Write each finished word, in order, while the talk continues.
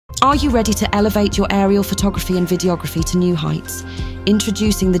Are you ready to elevate your aerial photography and videography to new heights?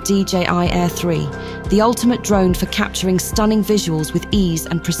 Introducing the DJI Air 3, the ultimate drone for capturing stunning visuals with ease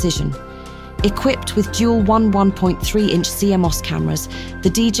and precision. Equipped with dual 1.3-inch CMOS cameras, the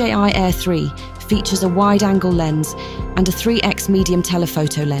DJI Air 3 features a wide-angle lens and a 3x medium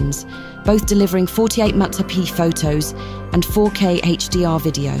telephoto lens, both delivering 48MP photos and 4K HDR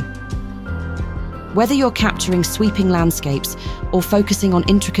video. Whether you're capturing sweeping landscapes or focusing on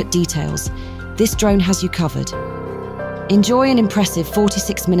intricate details, this drone has you covered. Enjoy an impressive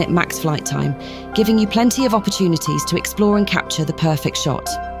 46-minute max flight time, giving you plenty of opportunities to explore and capture the perfect shot.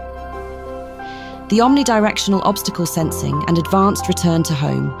 The omnidirectional obstacle sensing and advanced return to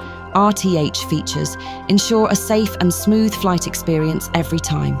home (RTH) features ensure a safe and smooth flight experience every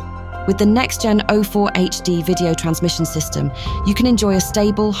time. With the next-gen 04 HD video transmission system, you can enjoy a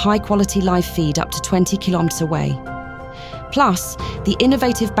stable, high-quality live feed up to 20 kilometers away. Plus, the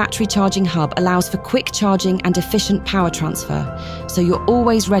innovative battery charging hub allows for quick charging and efficient power transfer, so you're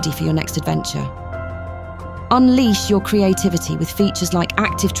always ready for your next adventure. Unleash your creativity with features like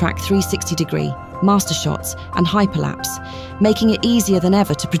Active Track 360-degree, master shots, and hyperlapse, making it easier than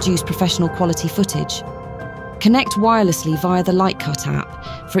ever to produce professional quality footage. Connect wirelessly via the Lightcut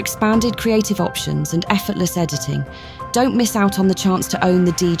app for expanded creative options and effortless editing. Don't miss out on the chance to own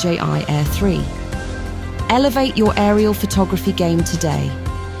the DJI Air 3. Elevate your aerial photography game today.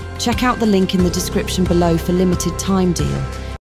 Check out the link in the description below for limited time deal.